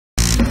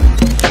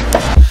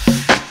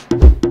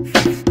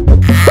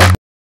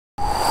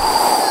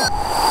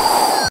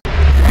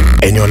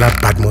Eniola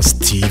Badmus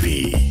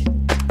TV.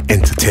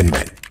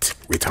 Entertainment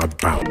without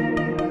bounds.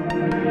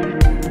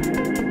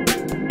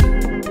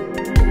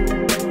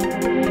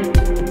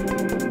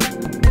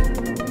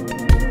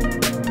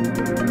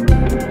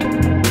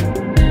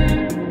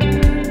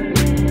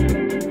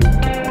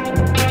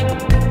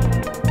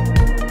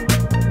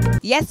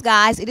 Yes,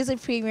 guys, it is a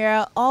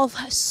premiere of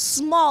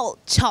Small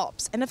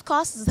Chops. And of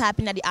course, this is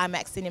happening at the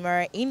IMAX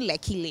Cinema in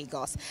Lekki,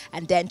 Lagos.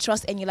 And then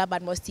trust Eniola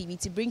Badmus TV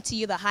to bring to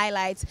you the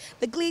highlights,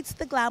 the glitz,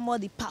 the glamour,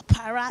 the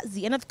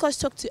paparazzi, and of course,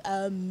 talk to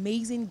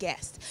amazing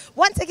guests.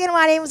 Once again,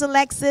 my name is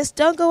Alexis.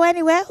 Don't go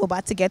anywhere. We're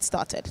about to get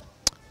started.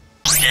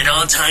 And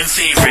all-time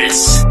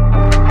favorites.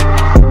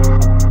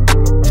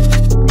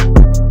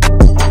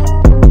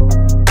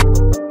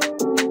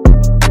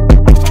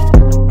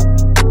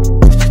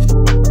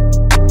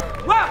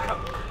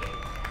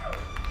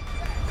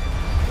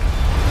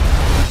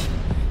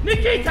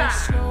 Chika!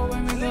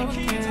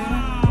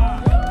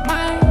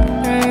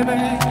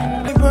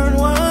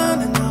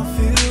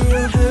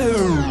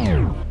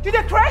 Did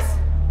they crash?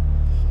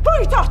 Who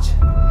you touch?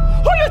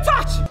 Who you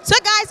touch? So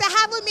guys, I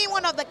have with me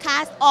one of the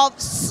cast of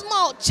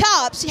Small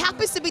Chops. She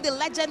happens to be the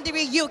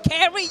legendary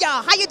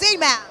Eukarya. How you doing,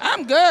 ma'am?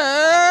 I'm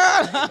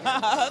good.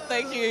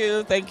 Thank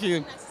you. Thank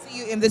you. Nice to see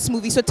you in this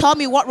movie. So tell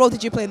me, what role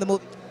did you play in the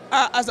movie?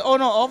 As the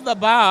owner of the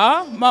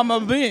bar, Mama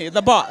B,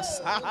 the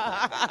boss.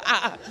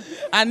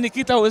 And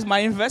Nikita was my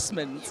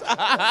investment. So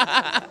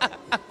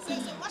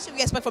what should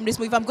we expect from this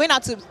movie? If I'm going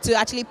out to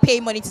actually pay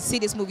money to see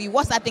this movie,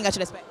 what's that thing I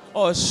should expect?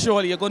 Oh,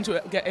 surely you're going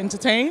to get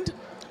entertained.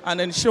 And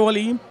then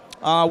surely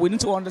we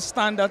need to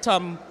understand that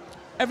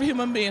every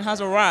human being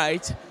has a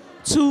right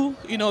to,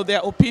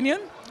 their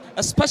opinion,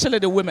 especially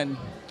the women.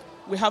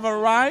 We have a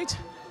right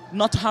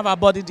not to have our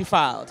body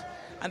defiled.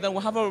 And then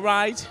we have a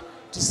right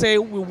to say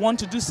we want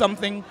to do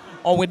something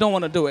or we don't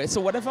want to do it. So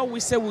whatever we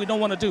say we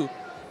don't want to do,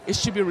 it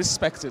should be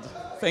respected.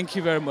 Thank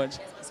you very much.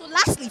 So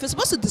lastly, if you're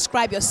supposed to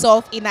describe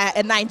yourself in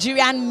a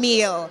Nigerian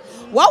meal,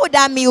 what would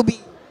that meal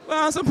be?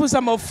 Well,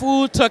 some of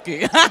full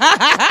turkey. You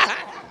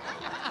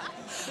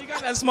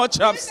got small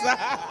chops.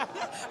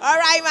 All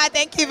right, ma.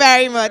 Thank you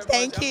very much.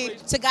 Thank you.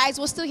 So, guys,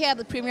 we're still here at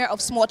the premiere of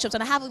Small Chops,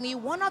 and I have with me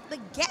one of the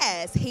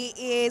guests. He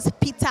is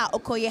Peter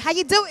Okoye. How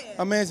you doing?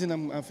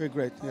 Amazing. I feel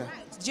great. Yeah.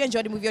 Right. Did you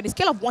enjoy the movie on a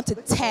scale of 1 to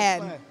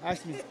 10?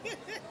 Ask me.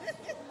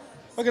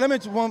 Okay, let me.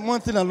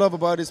 One thing I love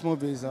about this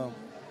movie is,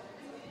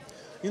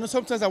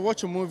 sometimes I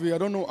watch a movie, I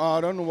don't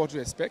know what to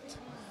expect,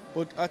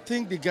 but I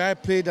think the guy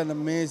played an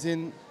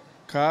amazing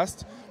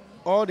cast.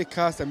 All the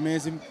cast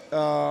amazing.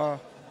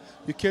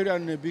 Eukarya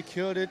and Nebi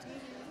killed it.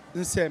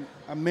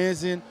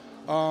 Amazing.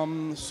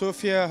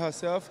 Sophia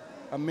herself,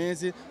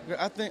 amazing.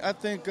 I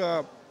think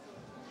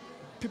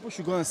people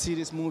should go and see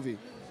this movie.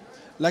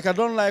 Like, I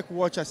don't like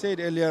watch. I said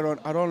earlier on,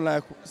 I don't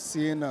like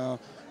seeing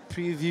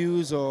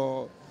previews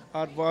or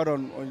advert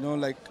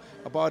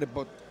about it.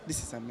 But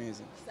this is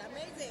amazing. It's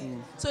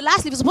amazing. So,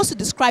 lastly, if you're supposed to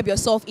describe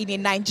yourself in a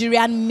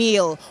Nigerian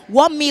meal,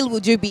 what meal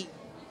would you be?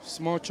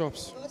 Small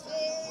chops.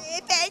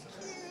 Okay, thank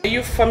you. Are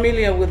you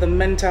familiar with the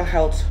mental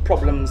health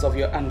problems of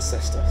your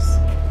ancestors?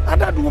 And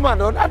that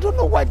woman, I don't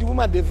know why the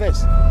woman they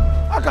vex.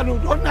 How can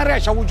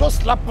ordinary I will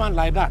just slap man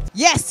like that?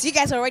 Yes, you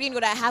guys already know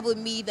that I have with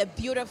me the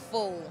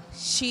beautiful.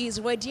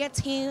 She's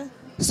radiating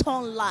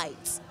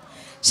sunlight.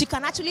 She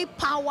can actually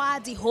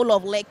power the whole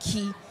of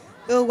Lekki.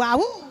 Oh, wow.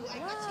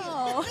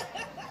 Wow.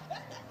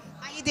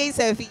 How you doing,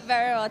 Sophie?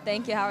 Very well,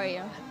 thank you. How are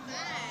you?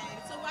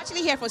 So we're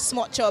actually here for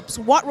Small Chops.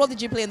 What role did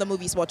you play in the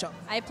movie Small Chops?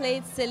 I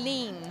played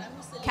Celine,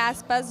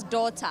 Casper's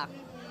daughter.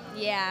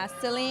 Yeah,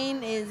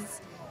 Celine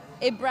is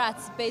a brat,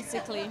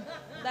 basically.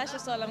 That's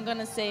just all I'm going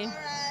to say. All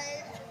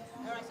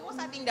right. So what's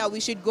that thing that we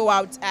should go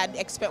out and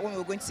expect when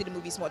we're going to see the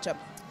movie Small Chops?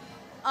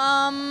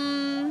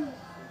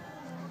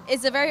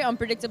 It's a very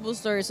unpredictable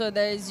story, so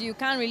you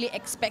can't really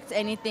expect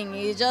anything.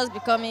 It's just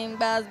becoming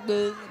buzz,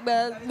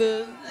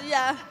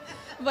 yeah.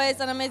 But it's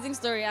an amazing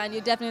story, and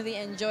you definitely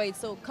enjoy it.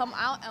 So come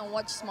out and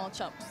watch Small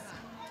Chops.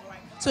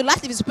 So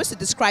lastly, if you're supposed to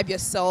describe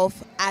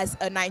yourself as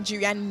a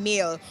Nigerian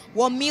meal,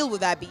 what meal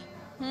would that be?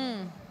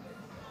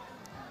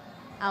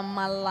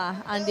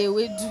 Amala, and they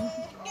will do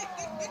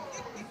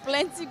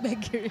plenty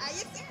bakery. Are you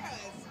serious?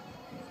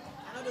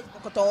 I know those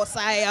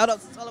bokotosai,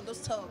 all of those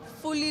stuff.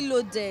 Fully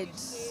loaded.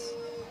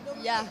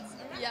 Yeah.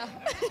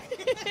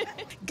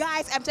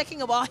 Guys, I'm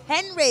talking about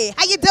Henry.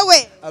 How you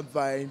doing? I'm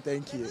fine,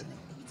 thank you.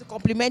 To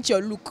compliment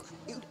your look.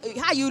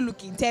 How are you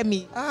looking? Tell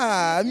me.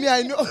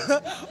 I know.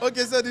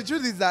 Okay, so the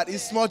truth is that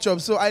it's Small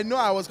Chops. So I know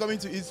I was coming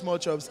to eat Small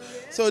Chops.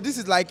 So this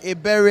is like a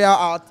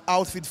burial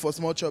outfit for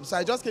Small Chops. So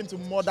I just came to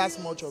murder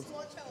Small Chops.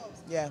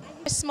 Yeah.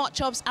 Small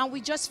Chops, and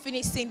we just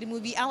finished seeing the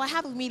movie. And I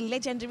have with me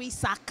legendary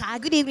Saka.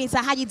 Good evening, sir.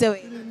 How you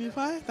doing? Good evening,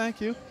 fine,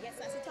 thank you. Yes,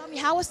 sir. So tell me,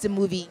 how was the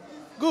movie?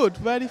 Good,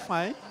 very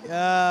fine.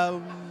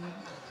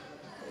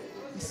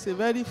 It's a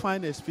very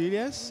fine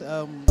experience.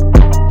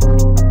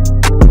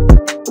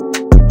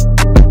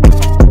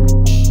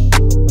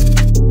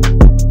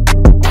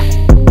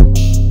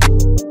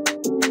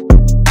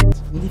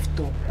 Lift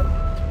up.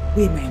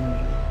 Wait,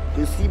 man.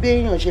 You see,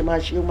 being on she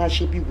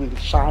must be with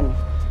Shan.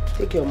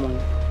 Take your money.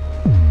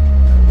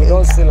 We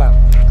don't sell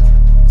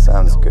them.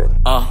 Sounds good.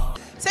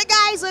 So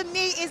guys, with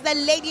me is the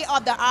lady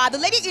of the hour, the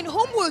lady in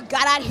whom we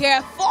gathered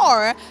here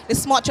for the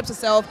small chops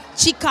herself,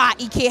 Chika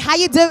Ike. How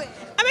you doing?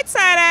 I'm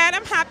excited.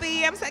 I'm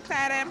happy. I'm so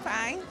excited. I'm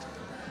fine.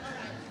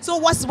 So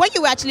when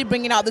you were actually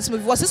bringing out this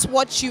movie, was this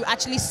what you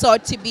actually saw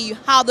to be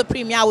how the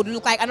premiere would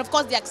look like? And of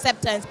course the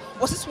acceptance,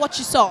 was this what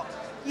you saw?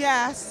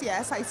 Yes,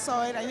 I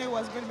saw it. I knew it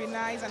was going to be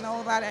nice and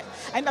all that.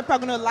 I ended up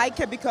going to like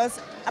it because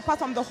apart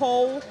from the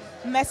whole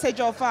message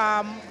of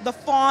the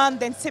fun,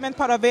 the entertainment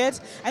part of it,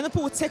 I know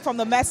people will take from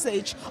the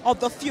message of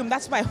the film.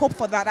 That's my hope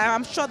for that.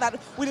 I'm sure that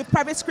with the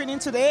private screening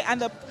today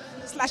and the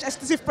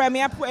 /exclusive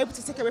premiere, people were able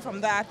to take away from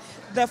that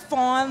the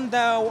fun, the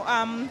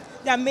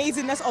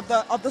amazingness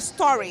of the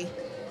story,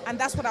 and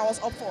that's what I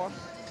was up for.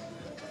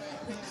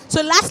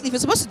 So lastly, if you're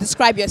supposed to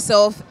describe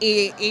yourself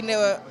in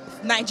a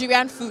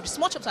Nigerian food,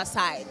 small chops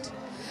aside,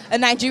 a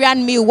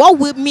Nigerian meal,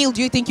 what meal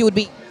do you think it would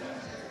be?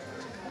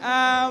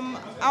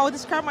 I would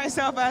describe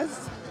myself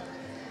as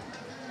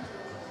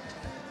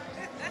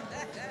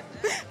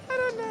I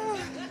don't know.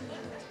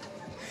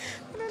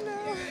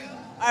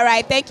 All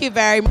right, thank you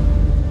very much.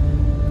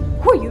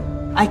 Who are you?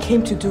 I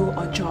came to do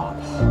a job.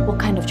 What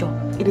kind of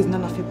job? It is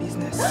none of your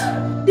business.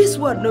 This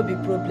one no be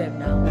problem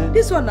now.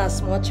 This one has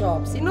small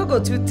chops. You no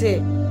go too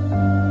take.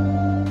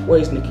 Where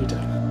is Nikita?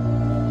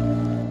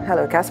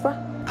 Hello,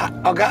 Casper.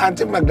 Okay,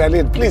 Auntie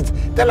Magdalene, please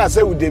tell us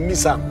who they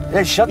miss her.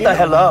 Hey, shut the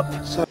hell up.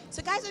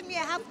 So guys, with me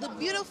I have the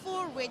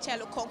beautiful Rachel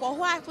Okoko,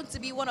 who happens to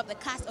be one of the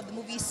cast of the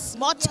movie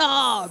Small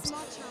Chops.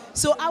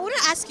 So I want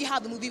to ask you how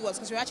the movie was,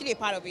 because you're actually a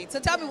part of it. So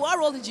tell me, what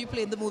role did you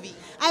play in the movie?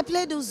 I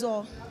played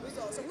Uzo.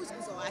 So who's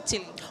Uzo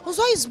actually?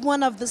 Uzo is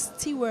one of the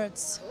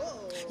stewards.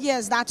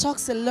 Yes, that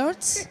talks a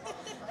lot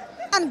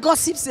and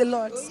gossips a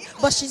lot.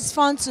 But she's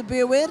fun to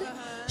be with.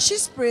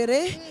 She's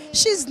pretty.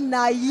 She's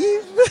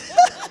naive.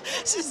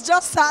 She's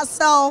just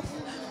herself.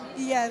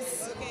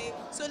 Yes. Okay.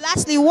 So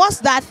lastly, what's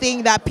that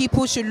thing that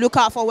people should look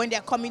out for when they're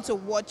coming to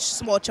watch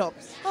Small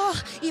Chops?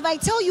 Oh, if I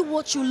tell you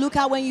what you look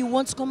at when you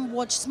want to come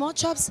watch Small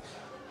Chops,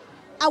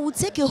 I would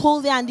take a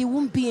whole day and it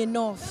won't be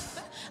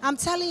enough. I'm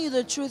telling you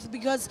the truth,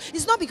 because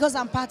it's not because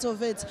I'm part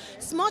of it.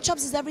 Small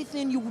Chops is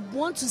everything you would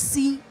want to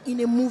see in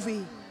a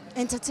movie.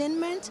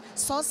 Entertainment,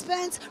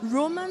 suspense,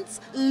 romance,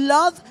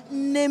 love,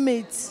 name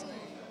it.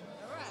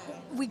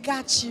 We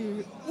got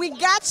you. We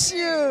got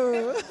you.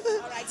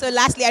 All right, so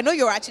lastly, I know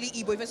you're actually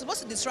Igbo. If you're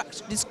supposed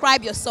to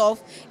describe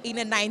yourself in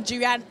a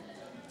Nigerian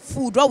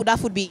food, what would that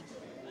food be?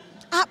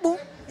 Akpu.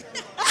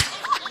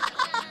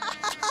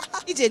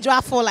 It's a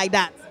draft fall like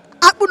that.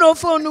 Akpu no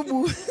phone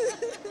nubu.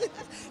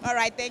 All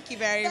right, thank you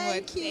very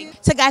much. Thank you.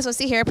 So guys, we'll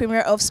see here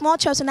premiere of Small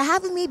Chops, and I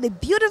have with me the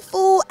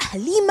beautiful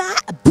Halima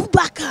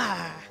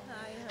Abubakar.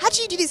 How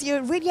do you do this?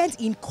 You're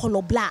radiant in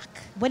color black.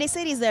 When they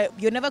say this,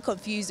 you're never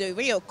confused.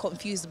 When you're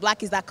confused,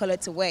 black is that color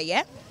to wear,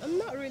 yeah? I'm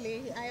not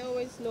really. I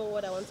always know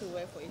what I want to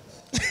wear for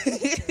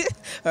it.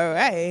 All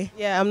right.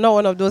 Yeah, I'm not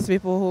one of those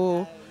people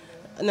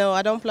who... No,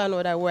 I don't plan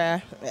what I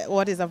wear.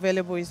 What is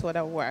available is what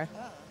I wear.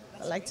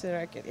 I like to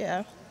rock it,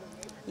 yeah.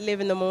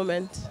 Live in the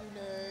moment.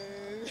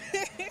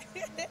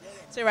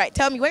 So, right,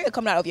 tell me, when you're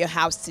coming out of your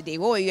house today,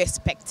 what were you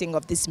expecting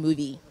of this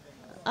movie?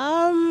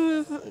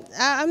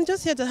 I'm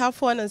just here to have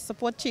fun and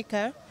support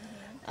Chika.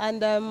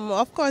 And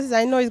of course,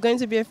 I know it's going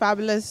to be a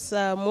fabulous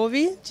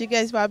movie. Chika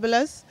is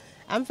fabulous.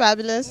 I'm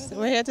fabulous.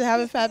 We're here to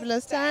have a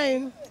fabulous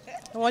time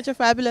and watch a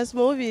fabulous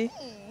movie.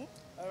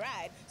 All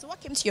right. So what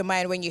came to your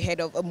mind when you heard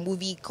of a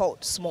movie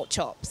called Small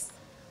Chops?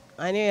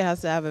 I knew it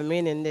has to have a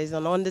meaning. There's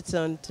an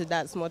undertone to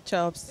that Small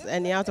Chops.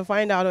 And you have to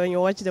find out when you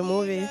watch the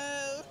movie.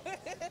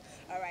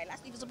 All right.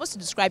 Lastly, if you're supposed to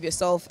describe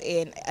yourself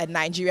in a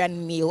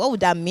Nigerian meal, what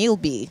would that meal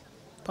be?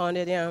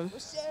 Pounded yam.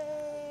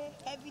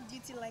 Heavy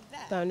duty like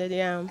that. Pounded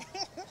yam.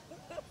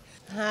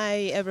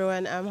 Hi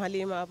everyone, I'm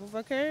Halima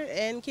Abubakar,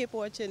 and keep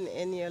watching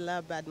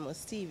Eniola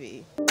Badmus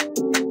TV.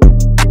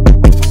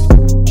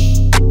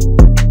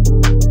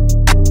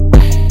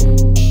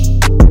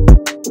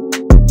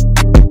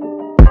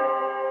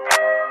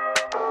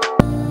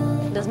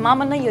 Does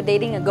Mama know you're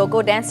dating a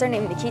go-go dancer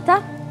named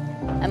Nikita?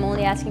 I'm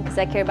only asking because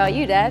I care about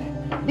you, Dad.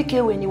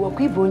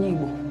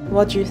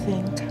 What do you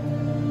think?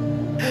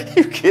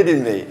 You're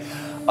kidding me.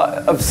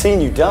 I've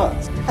seen you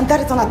dance. And that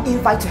is not an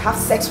invite to have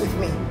sex with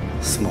me.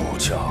 Small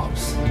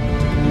Chops.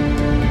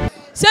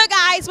 So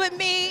guys, with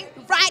me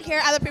right here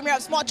at the premiere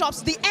of Small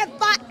Chops, the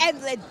ever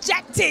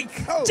energetic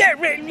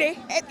Jeremy.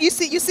 You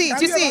see.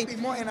 Can you ever be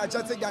more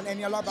energetic than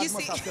Eniola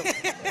Badmus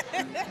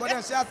herself? But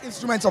then she has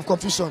instruments of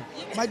confusion.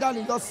 My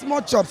darling, your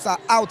Small Chops are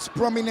out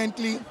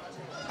prominently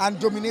and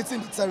dominating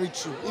the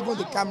territory, even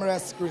the camera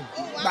screen.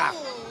 Bah.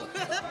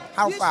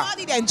 How far? How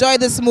did you enjoy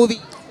this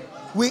movie?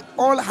 We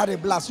all had a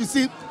blast. You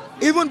see,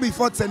 even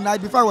before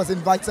tonight, before I was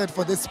invited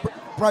for this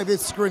private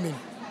screening,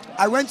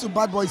 I went to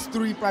Bad Boys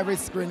 3 private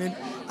screening,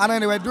 and then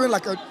they were doing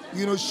like a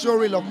show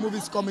reel of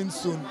movies coming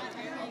soon.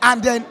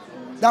 And then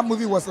that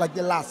movie was like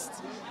the last.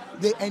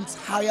 The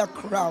entire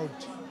crowd.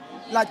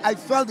 Like I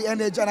felt the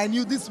energy, and I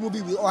knew this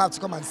movie we all have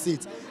to come and see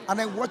it. And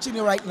then watching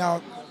it right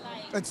now,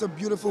 it's a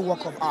beautiful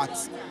work of art.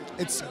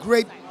 It's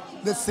great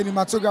The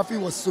cinematography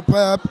was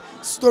superb,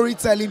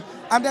 storytelling,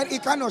 and then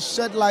it kind of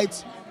shed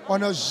light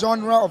on a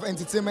genre of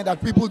entertainment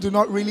that people do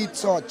not really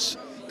touch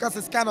because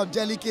it's kind of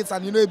delicate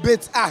and, you know, a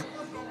bit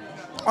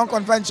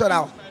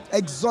unconventional.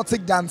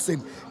 Exotic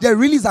dancing. There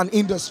really is an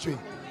industry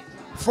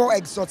for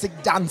exotic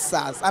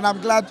dancers, and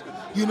I'm glad,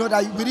 you know,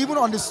 that we even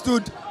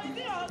understood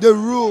the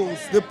rules,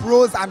 the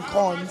pros and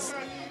cons,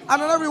 and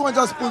then everyone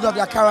just pulled up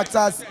their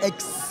characters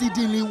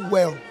exceedingly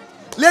well.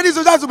 Ladies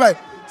and gentlemen,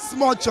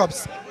 Small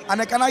Chops.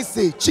 And can I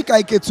say, Chika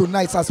Ike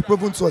tonight has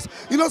proven to us,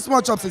 you know,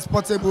 Small Chops is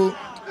portable,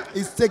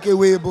 it's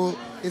takeawayable,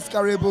 it's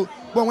carryable,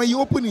 but when you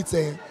open it,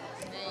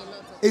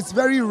 it's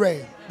very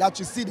rare that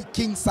you see the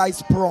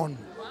king-size prawn.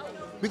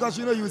 Because,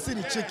 you know, you see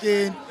the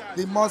chicken,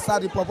 the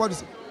mustard, the purple.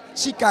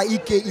 Chika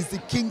Ike is the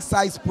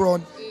king-size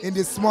prawn in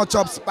the Small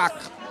Chops pack.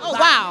 Oh,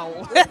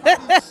 wow.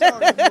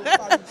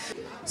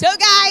 So,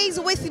 guys,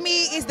 with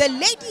me is the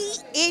lady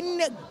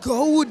in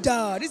gold.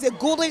 This is a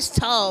golden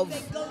stuff.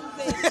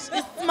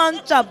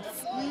 Small Chops.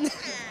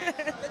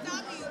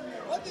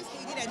 Obviously,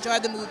 you did enjoy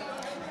the movie.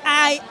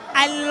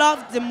 I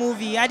loved the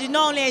movie. I did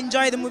not only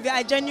enjoy the movie,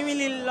 I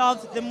genuinely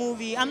loved the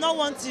movie. I'm not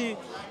one to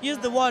use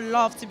the word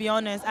love, to be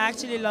honest. I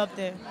actually loved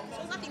it.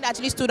 What's that thing that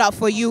actually stood out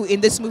for you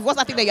in this movie? What's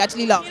that thing that you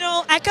actually loved? You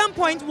know, I can't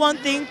point one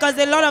thing because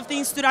a lot of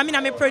things stood out. I mean,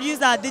 I'm a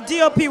producer. The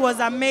DOP was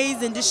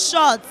amazing. The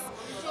shots,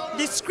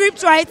 the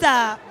script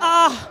writer,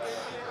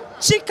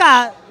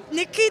 Chika,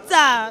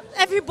 Nikita,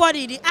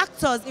 everybody, the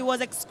actors, it was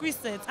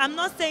exquisite. I'm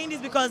not saying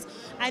this because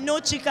I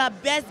know Chika,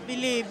 best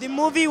believe. The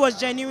movie was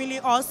genuinely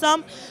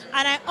awesome,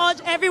 and I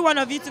urge every one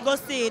of you to go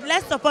see it.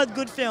 Let's support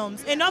good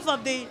films. Enough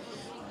of the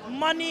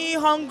money,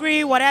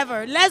 hungry,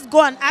 whatever. Let's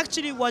go and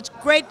actually watch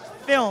great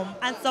film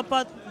and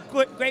support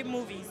great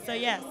movies. So,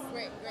 yes.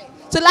 Great.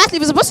 So, lastly,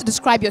 if you're supposed to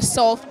describe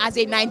yourself as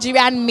a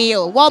Nigerian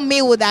meal, what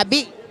meal would that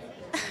be?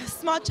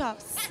 Small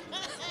Chops.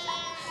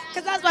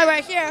 Because that's why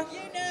we're here.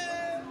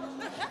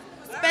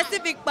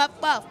 Specific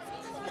puff.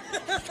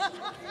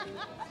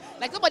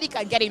 Like nobody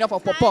can get enough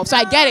of pop-up, so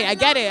I get it.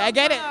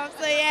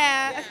 So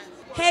yeah.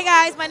 Hey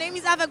guys, my name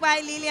is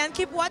Avagbai Lillian.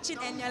 Keep watching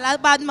Eniola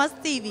Badmus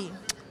TV.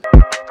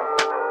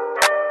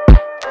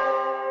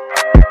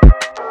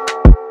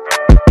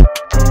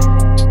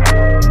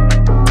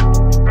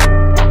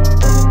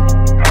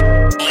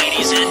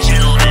 Ladies and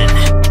gentlemen.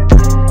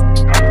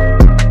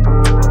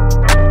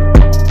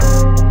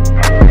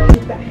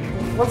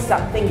 What's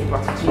that thing you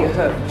brought into your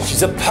home?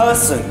 She's a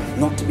person,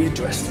 not to be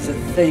addressed as a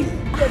thing.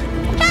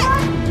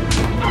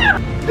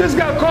 This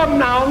girl come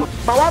now.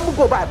 But I will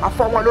go back. I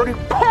found one already.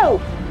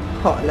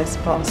 Heartless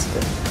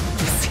bastard.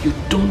 If you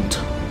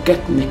don't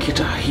get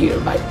Nikita here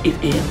by 8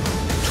 a.m.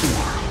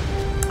 tomorrow,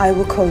 I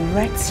will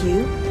correct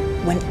you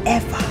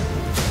whenever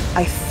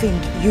I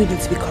think you need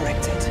to be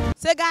corrected.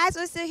 So guys,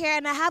 we're still here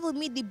and I have with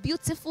me the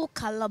beautiful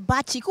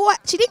Calabar Chika.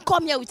 She didn't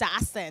come here with her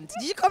accent.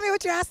 Did you come here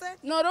with your accent?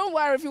 No, don't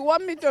worry. If you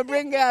want me to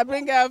bring her, I'll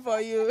bring her for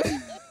you.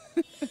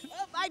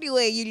 Oh, by the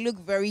way, you look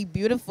very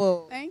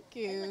beautiful. Thank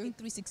you. Like a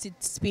 360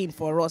 spin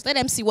for us. Let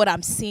them see what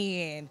I'm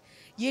seeing.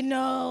 You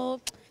know,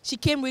 she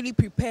came really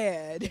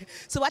prepared.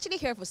 So we're actually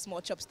here for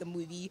Small Chops, the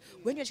movie.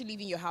 When you're actually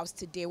leaving your house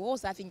today, what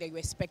was that thing that you were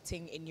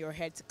expecting in your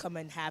head to come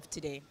and have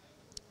today?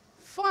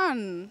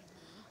 Fun.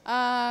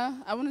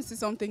 I want to see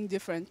something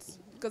different.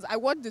 Because I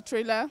watched the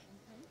trailer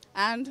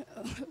and,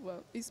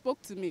 well, it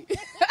spoke to me.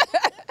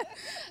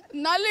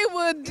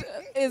 Nollywood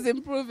is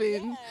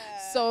improving.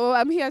 So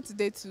I'm here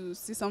today to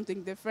see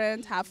something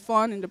different, have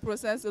fun in the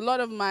process. A lot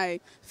of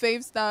my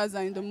fave stars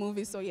are in the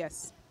movie, so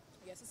yes.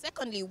 Yes.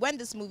 Secondly, when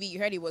this movie, you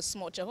heard it was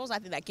Small Chops, what was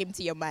that thing that came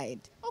to your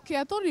mind? Okay,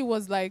 I thought it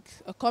was like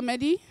a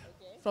comedy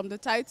from the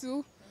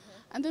title.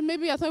 And then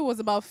maybe I thought it was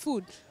about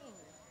food,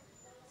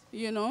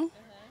 you know.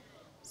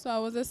 So I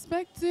was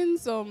expecting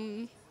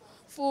some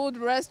food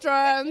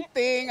restaurant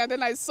thing, and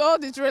then I saw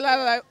the trailer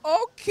like,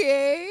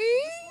 okay,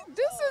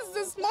 this is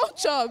the Small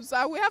Chops.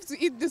 We have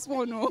to eat this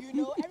one. Oh. You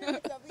know,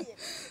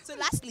 so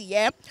lastly,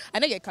 yeah, I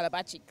know you're a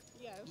Calabar chick.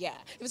 Yeah.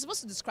 If you're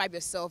supposed to describe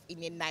yourself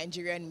in a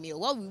Nigerian meal,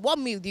 what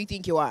meal do you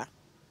think you are?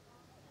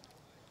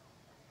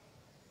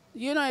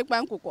 You know,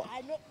 Ekpan Kukwa.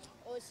 I know.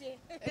 Oh, shit.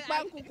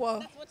 Ekpan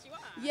Kukwa. That's what you are.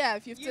 Yeah,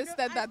 if you've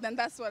tasted that, then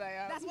that's what I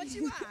am. That's what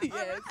you are. Yes.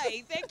 All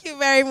right. Thank you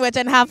very much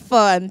and have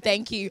fun.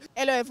 Thank you.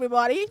 Hello,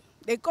 everybody.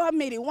 They call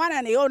me the one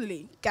and the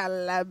only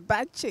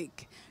Calabar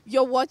chick.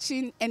 You're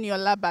watching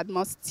Eniola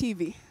Badmus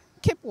TV.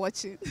 Keep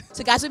watching.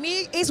 So, guys, with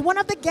me is one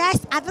of the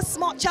guests at the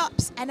Small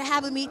Chops, and I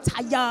have with me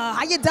Taya.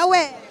 How you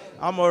doing?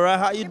 I'm alright.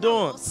 How you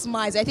doing?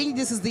 Smiles. I think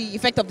this is the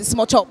effect of the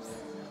Small Chops.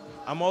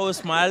 I'm always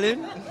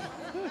smiling.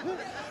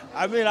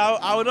 I mean,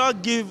 I would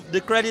not give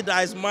the credit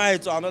that is mine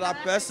to another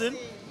person,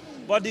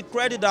 but the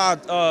credit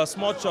that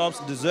Small Chops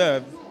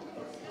deserve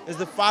is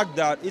the fact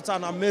that it's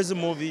an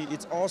amazing movie.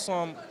 It's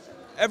awesome.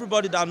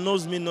 Everybody that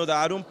knows me know that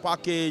I don't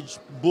package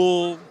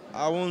bull.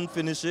 I won't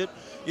finish it.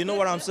 You know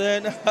what I'm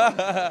saying?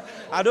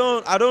 I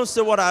don't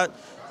say what I,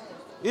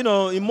 you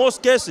know, in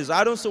most cases,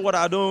 I don't say what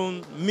I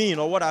don't mean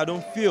or what I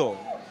don't feel.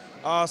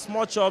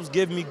 Small Chops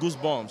gave me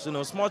goosebumps. You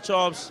know, Small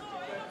Chops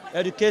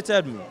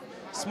educated me.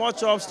 Small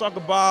Chops talk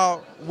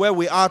about where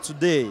we are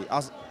today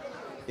as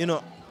you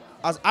know,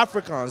 as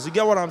Africans. You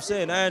get what I'm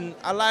saying? And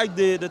I like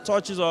the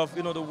touches of,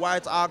 you know, the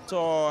white actor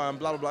and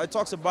blah, blah, blah. It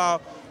talks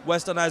about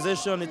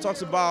westernization. It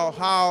talks about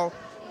how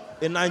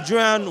a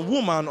Nigerian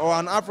woman or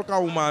an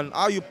African woman,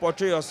 how you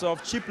portray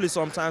yourself cheaply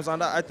sometimes.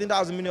 And I think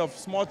that's the meaning of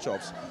small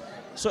chops.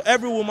 So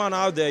every woman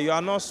out there, you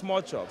are not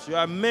small chops. You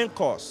are main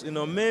course, you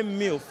know, main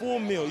meal, full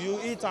meal. You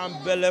eat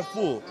and belly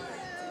full.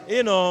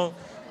 You know,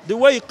 the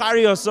way you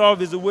carry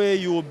yourself is the way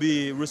you will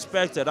be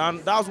respected. And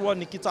that's what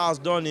Nikita has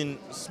done in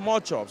small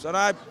chops. And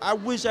I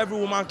wish every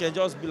woman can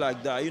just be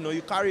like that. You know,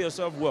 you carry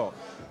yourself well.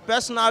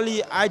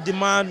 Personally, I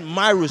demand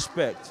my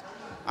respect.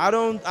 I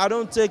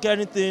don't take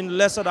anything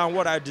lesser than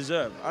what I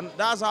deserve. And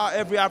that's how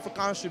every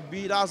African should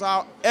be. That's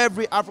how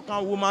every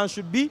African woman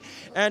should be.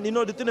 And, you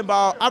know, the thing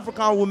about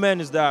African women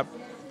is that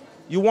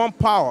you want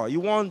power. You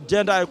want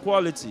gender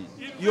equality.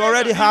 You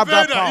already have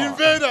that power.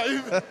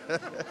 Invader.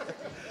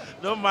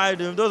 Don't mind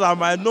him. Those are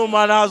my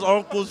no-manners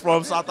uncles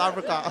from South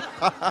Africa.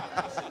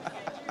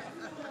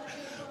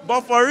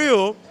 But for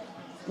real,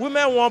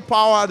 women want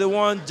power. They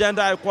want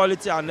gender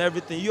equality and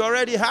everything. You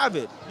already have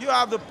it. You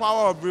have the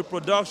power of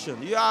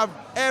reproduction. You have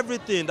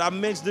everything that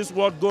makes this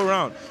world go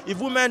round.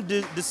 If women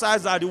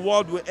decide that the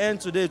world will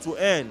end today, it will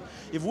end.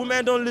 If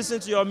women don't listen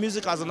to your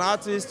music as an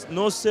artist,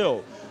 no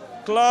sale.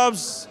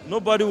 Clubs,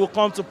 nobody will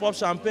come to pop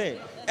champagne.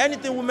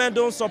 Anything women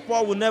don't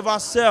support will never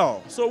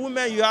sell. So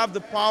women, you have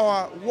the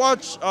power.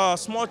 Watch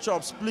small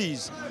chops,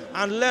 please,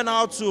 and learn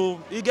how to,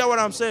 you get what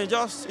I'm saying?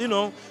 Just, you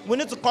know, we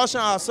need to caution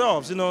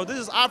ourselves. You know, this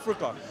is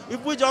Africa.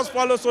 If we just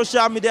follow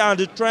social media and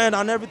the trend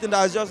and everything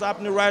that is just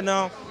happening right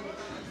now,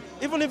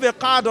 even if a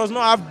car does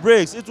not have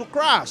brakes, it will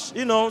crash,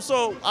 you know.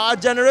 So our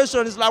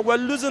generation is like we're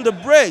losing the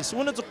brakes.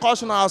 We need to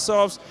caution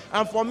ourselves.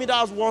 And for me,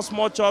 that's what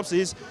small chops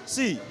is.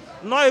 See,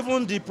 not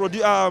even the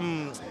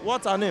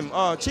what's her name?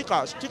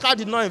 Chika. Chika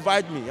did not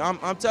invite me.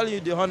 I'm telling you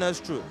the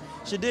honest truth.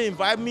 She didn't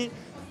invite me.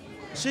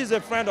 She's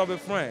a friend of a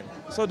friend.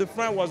 So the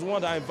friend was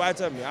one that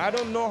invited me. I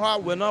don't know her.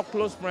 We're not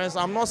close friends.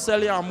 I'm not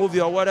selling her a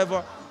movie or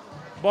whatever.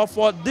 But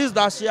for this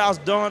that she has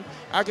done,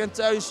 I can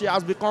tell you she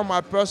has become my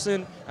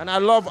person, and I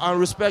love and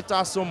respect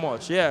her so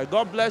much. Yeah,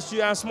 God bless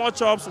you, and small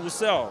chops will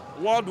sell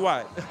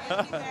worldwide.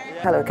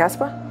 Hello,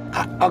 Casper.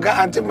 Okay,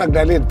 Auntie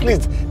Magdalene,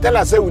 please tell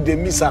us who they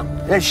miss her.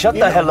 Hey, shut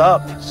the hell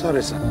up.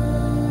 Sorry, sir.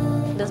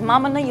 Does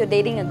Mama know you're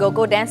dating a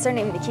go-go dancer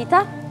named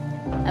Nikita?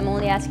 I'm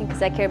only asking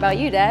because I care about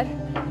you, Dad.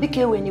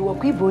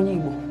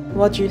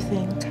 What do you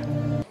think?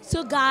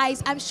 So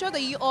guys, I'm sure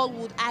that you all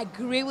would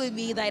agree with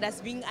me that it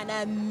has been an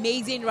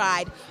amazing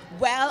ride.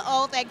 Well,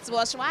 all thanks to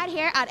us right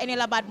here at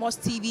Eniola Badmus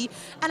TV.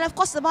 And of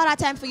course, it's about our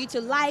time for you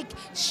to like,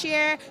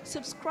 share,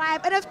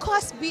 subscribe, and of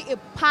course, be a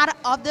part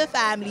of the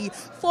family.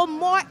 For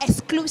more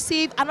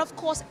exclusive and of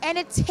course,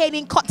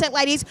 entertaining content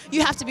like this,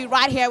 you have to be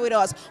right here with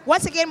us.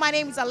 Once again, my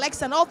name is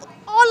Alexa, and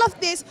all of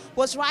this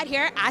was right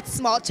here at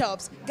Small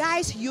Chops.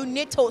 Guys, you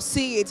need to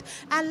see it.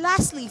 And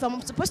lastly, if I'm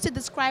supposed to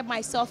describe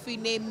myself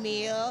in a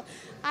meal,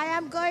 I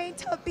am going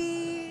to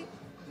be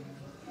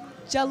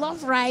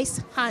jollof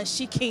rice and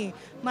chicken,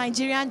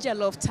 Nigerian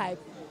jollof type.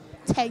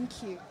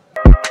 Thank you.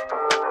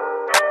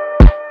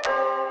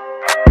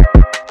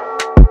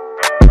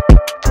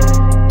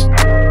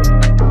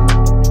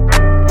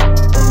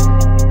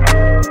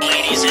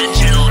 Ladies and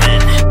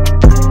gentlemen.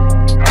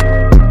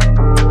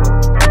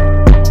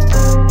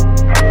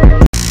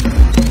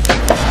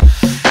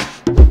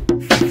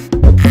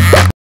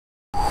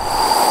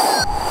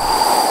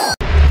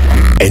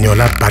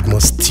 Eniola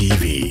Badmus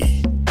TV.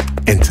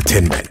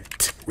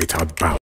 Entertainment without bounds.